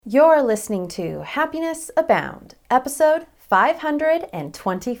You're listening to Happiness Abound, episode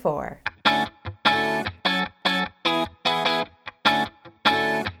 524.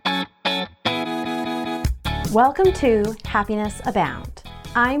 Welcome to Happiness Abound.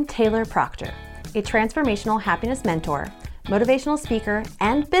 I'm Taylor Proctor, a transformational happiness mentor, motivational speaker,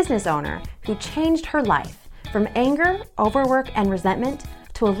 and business owner who changed her life from anger, overwork, and resentment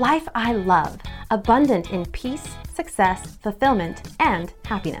to a life I love, abundant in peace, success, fulfillment, and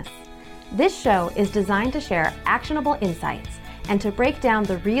happiness. This show is designed to share actionable insights and to break down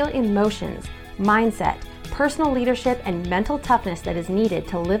the real emotions, mindset, personal leadership, and mental toughness that is needed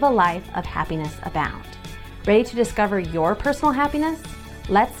to live a life of happiness abound. Ready to discover your personal happiness?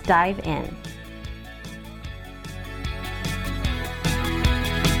 Let's dive in.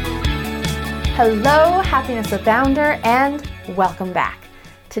 Hello, Happiness Abounder, and welcome back.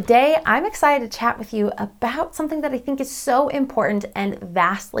 Today, I'm excited to chat with you about something that I think is so important and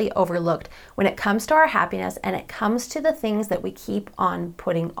vastly overlooked when it comes to our happiness and it comes to the things that we keep on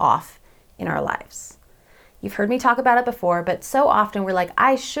putting off in our lives. You've heard me talk about it before, but so often we're like,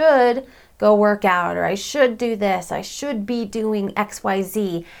 I should go work out, or I should do this, I should be doing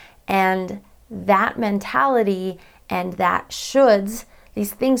XYZ. And that mentality and that shoulds,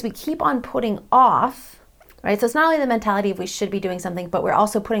 these things we keep on putting off, right? So it's not only the mentality of we should be doing something, but we're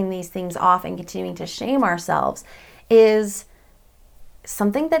also putting these things off and continuing to shame ourselves, is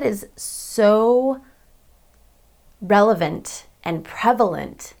something that is so relevant and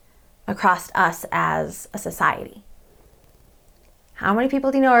prevalent across us as a society. How many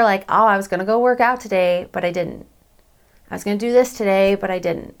people do you know are like, oh, I was going to go work out today, but I didn't. I was going to do this today, but I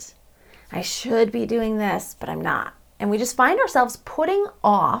didn't. I should be doing this, but I'm not. And we just find ourselves putting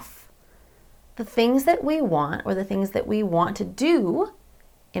off the things that we want or the things that we want to do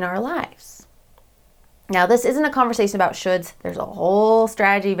in our lives. Now, this isn't a conversation about shoulds. There's a whole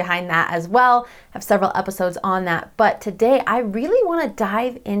strategy behind that as well. I have several episodes on that. But today, I really want to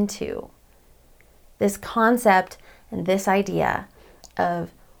dive into this concept and this idea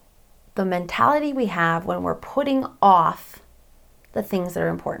of the mentality we have when we're putting off the things that are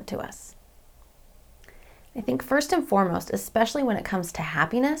important to us. I think first and foremost, especially when it comes to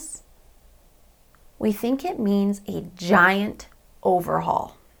happiness, we think it means a giant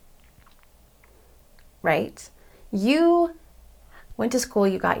overhaul, right? You went to school,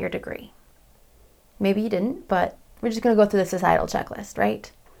 you got your degree. Maybe you didn't, but we're just going to go through the societal checklist,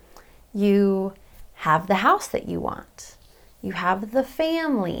 right? You have the house that you want. You have the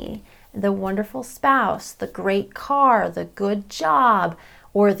family, the wonderful spouse, the great car, the good job,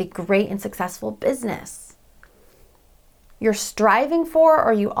 or the great and successful business. You're striving for,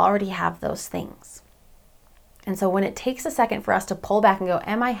 or you already have those things. And so when it takes a second for us to pull back and go,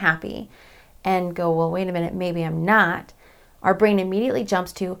 am I happy? And go, well, wait a minute, maybe I'm not. Our brain immediately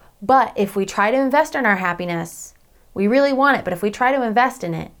jumps to, but if we try to invest in our happiness, we really want it, but if we try to invest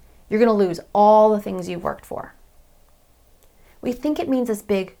in it, you're going to lose all the things you've worked for. We think it means this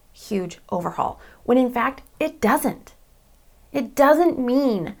big, huge overhaul, when in fact, it doesn't. It doesn't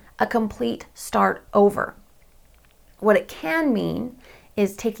mean a complete start over. What it can mean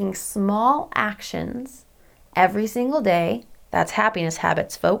is taking small actions every single day, that's happiness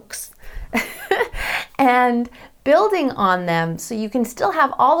habits, folks, and building on them so you can still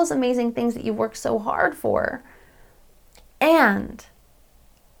have all those amazing things that you worked so hard for and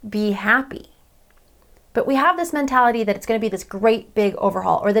be happy. But we have this mentality that it's going to be this great big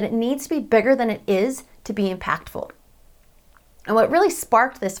overhaul, or that it needs to be bigger than it is to be impactful. And what really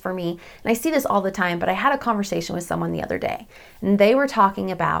sparked this for me, and I see this all the time, but I had a conversation with someone the other day, and they were talking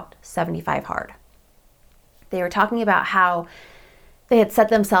about 75 hard. They were talking about how they had set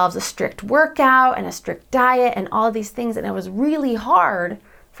themselves a strict workout and a strict diet and all of these things, and it was really hard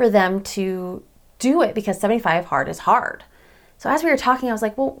for them to do it because 75 hard is hard. So as we were talking, I was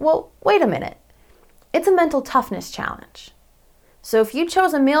like, well, wait a minute. It's a mental toughness challenge. So if you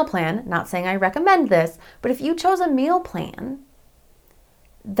chose a meal plan, not saying I recommend this, but if you chose a meal plan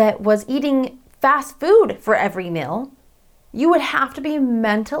that was eating fast food for every meal, you would have to be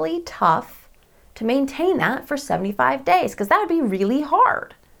mentally tough to maintain that for 75 days, because that would be really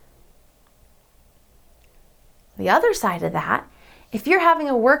hard. The other side of that, if you're having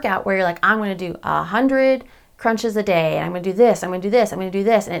a workout where you're like, I'm going to do 100 crunches a day, and I'm going to do this, I'm going to do this, I'm going to do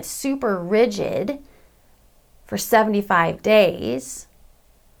this, and it's super rigid for 75 days,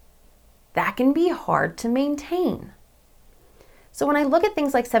 that can be hard to maintain. So when I look at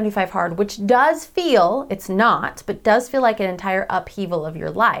things like 75 hard, which does feel, it's not, but does feel like an entire upheaval of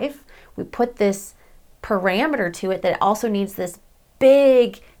your life, we put this parameter to it that it also needs this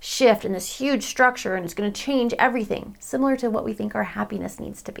big shift and this huge structure and it's going to change everything, similar to what we think our happiness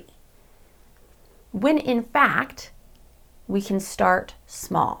needs to be. When in fact, we can start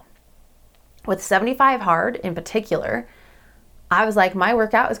small. With 75 Hard in particular, I was like, my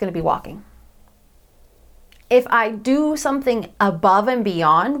workout is going to be walking. If I do something above and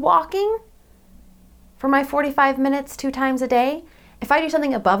beyond walking for my 45 minutes 2 times a day, if I do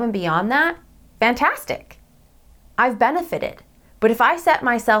something above and beyond that, fantastic. I've benefited. But if I set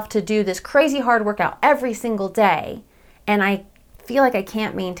myself to do this crazy hard workout every single day and I feel like I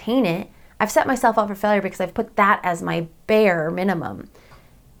can't maintain it, I've set myself up for failure because I've put that as my bare minimum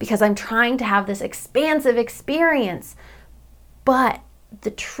because I'm trying to have this expansive experience. But the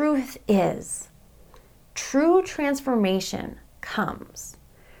truth is, true transformation comes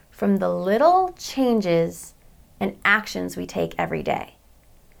from the little changes and actions we take every day.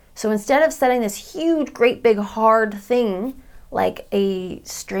 So instead of setting this huge, great, big, hard thing like a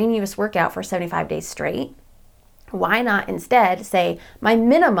strenuous workout for 75 days straight, why not instead say my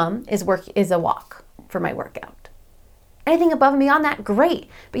minimum is a walk for my workout? Anything above and beyond that, great.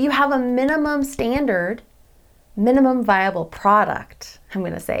 But you have a minimum standard, minimum viable product. I'm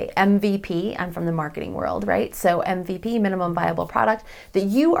going to say MVP. I'm from the marketing world, right? So MVP, minimum viable product, that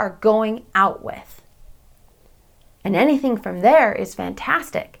you are going out with. And anything from there is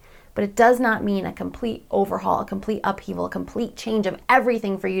fantastic. But it does not mean a complete overhaul, a complete upheaval, a complete change of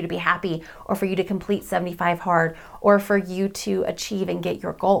everything for you to be happy or for you to complete 75 Hard or for you to achieve and get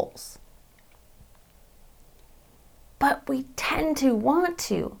your goals. But we tend to want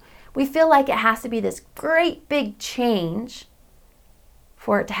to. We feel like it has to be this great big change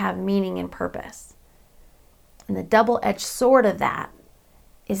for it to have meaning and purpose. And the double-edged sword of that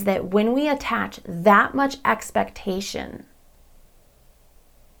is that when we attach that much expectation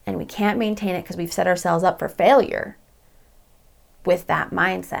and we can't maintain it because we've set ourselves up for failure with that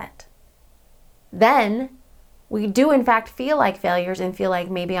mindset, then we do in fact feel like failures and feel like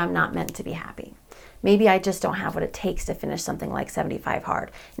maybe I'm not meant to be happy. Maybe I just don't have what it takes to finish something like 75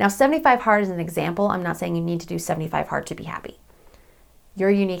 Hard. Now, 75 Hard is an example. I'm not saying you need to do 75 Hard to be happy. Your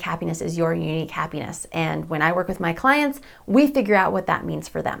unique happiness is your unique happiness. And when I work with my clients, we figure out what that means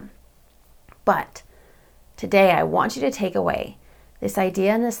for them. But today I want you to take away this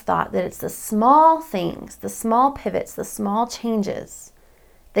idea and this thought that it's the small things, the small pivots, the small changes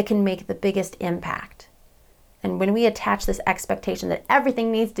that can make the biggest impact. And when we attach this expectation that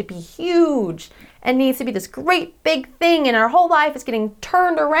everything needs to be huge and needs to be this great big thing and our whole life is getting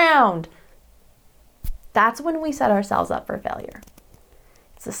turned around, that's when we set ourselves up for failure.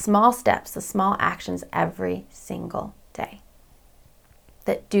 It's the small steps, the small actions every single day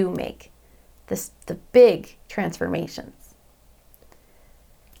that do make the big transformations.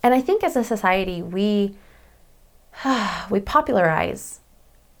 And I think as a society, we popularize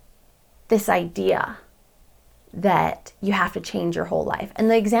this idea that you have to change your whole life. And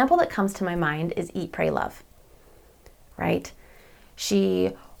the example that comes to my mind is Eat, Pray, Love, right?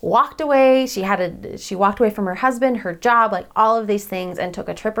 She walked away. She walked away from her husband, her job, like all of these things, and took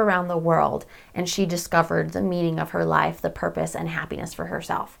a trip around the world. And she discovered the meaning of her life, the purpose and happiness for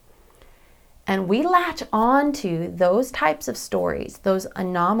herself. And we latch on to those types of stories, those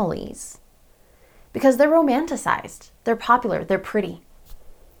anomalies, because they're romanticized. They're popular. They're pretty.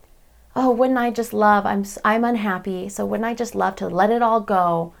 Oh, wouldn't I just love, I'm unhappy, so wouldn't I just love to let it all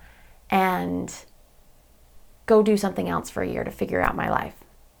go and go do something else for a year to figure out my life?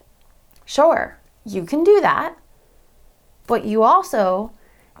 Sure, you can do that, but you also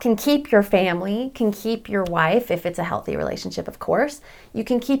can keep your family, can keep your wife if it's a healthy relationship, of course. You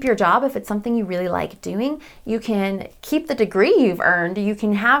can keep your job if it's something you really like doing. You can keep the degree you've earned. You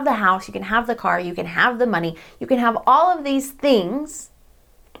can have the house, you can have the car, you can have the money. You can have all of these things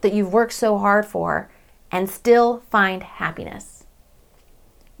that you've worked so hard for and still find happiness.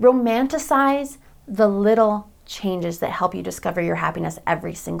 Romanticize the little changes that help you discover your happiness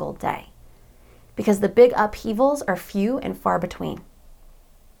every single day, because the big upheavals are few and far between.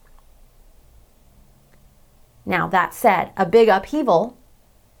 Now, that said, a big upheaval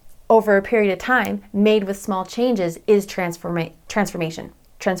over a period of time made with small changes is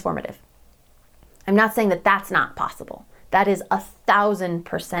transformative. I'm not saying that that's not possible. That is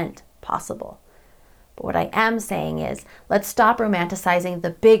 1,000% possible. But what I am saying is, let's stop romanticizing the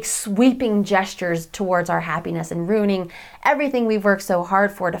big sweeping gestures towards our happiness and ruining everything we've worked so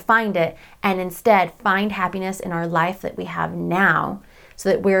hard for to find it, and instead find happiness in our life that we have now, so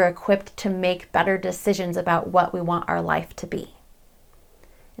that we're equipped to make better decisions about what we want our life to be.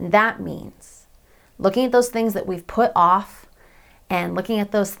 And that means looking at those things that we've put off and looking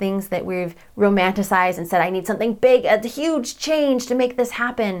at those things that we've romanticized and said, I need something big, a huge change to make this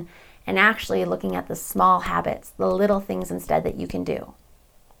happen, and actually looking at the small habits, the little things instead that you can do.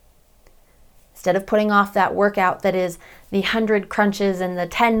 Instead of putting off that workout that is the 100 crunches and the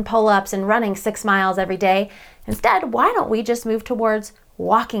 10 pull-ups and running 6 miles every day, instead, why don't we just move towards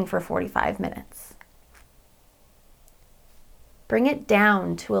walking for 45 minutes? Bring it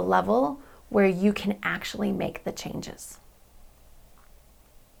down to a level where you can actually make the changes.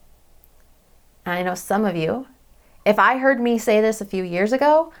 And I know some of you, if I heard me say this a few years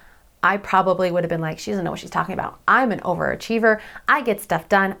ago, I probably would have been like, she doesn't know what she's talking about. I'm an overachiever. I get stuff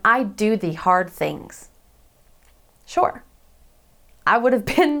done. I do the hard things. Sure. I would have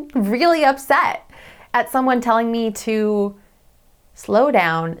been really upset at someone telling me to slow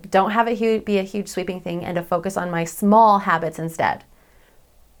down, don't have it be a huge sweeping thing, and to focus on my small habits instead.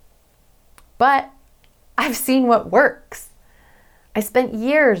 But I've seen what works. I spent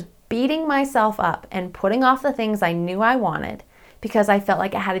years beating myself up and putting off the things I knew I wanted because I felt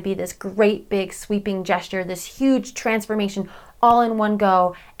like it had to be this great big sweeping gesture, this huge transformation all in one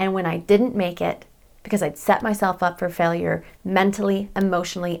go. And when I didn't make it, because I'd set myself up for failure mentally,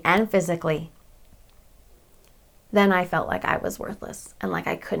 emotionally, and physically, then I felt like I was worthless and like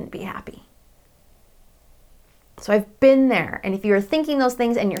I couldn't be happy. So I've been there. And if you're thinking those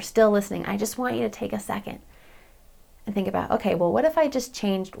things and you're still listening, I just want you to take a second and think about, okay, well, what if I just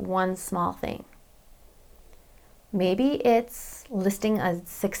changed one small thing? Maybe it's listing a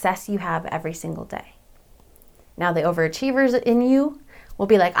success you have every single day. Now the overachievers in you will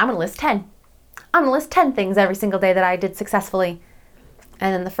be like, I'm going to list 10. I'm going to list 10 things every single day that I did successfully.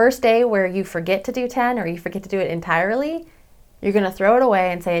 And then the first day where you forget to do 10 or you forget to do it entirely, you're going to throw it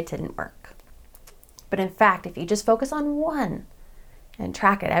away and say it didn't work. But in fact, if you just focus on one and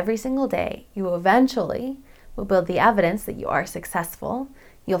track it every single day, you eventually will build the evidence that you are successful,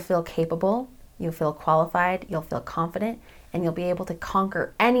 you'll feel capable, you'll feel qualified, you'll feel confident, and you'll be able to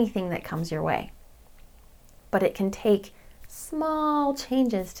conquer anything that comes your way. But it can take small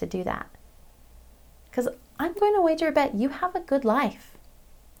changes to do that. Because I'm going to wager a bet you have a good life.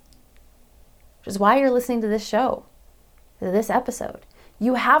 Which is why you're listening to this show, to this episode.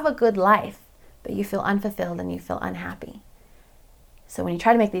 You have a good life, but you feel unfulfilled and you feel unhappy. So when you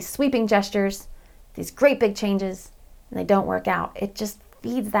try to make these sweeping gestures, these great big changes, and they don't work out, it just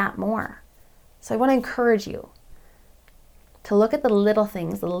feeds that more. So I want to encourage you to look at the little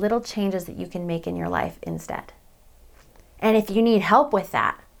things, the little changes that you can make in your life instead. And if you need help with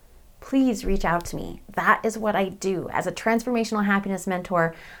that, please reach out to me. That is what I do. As a transformational happiness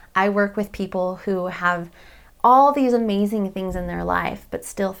mentor, I work with people who have all these amazing things in their life, but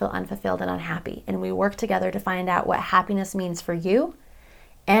still feel unfulfilled and unhappy. And we work together to find out what happiness means for you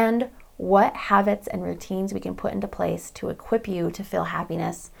and what habits and routines we can put into place to equip you to feel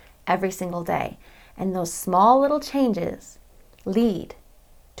happiness every single day. And those small little changes lead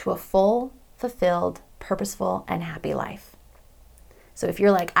to a full, fulfilled, purposeful, and happy life. So if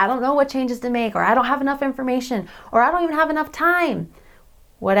you're like, I don't know what changes to make, or I don't have enough information, or I don't even have enough time,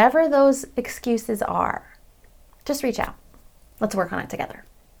 whatever those excuses are, just reach out. Let's work on it together.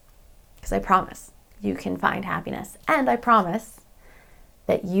 Because I promise you can find happiness. And I promise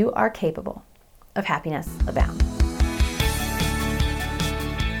that you are capable of happiness abound.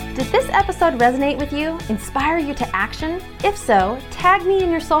 Did this episode resonate with you, inspire you to action? If so, tag me in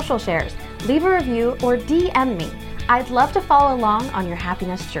your social shares, leave a review, or DM me. I'd love to follow along on your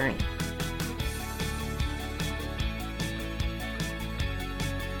happiness journey.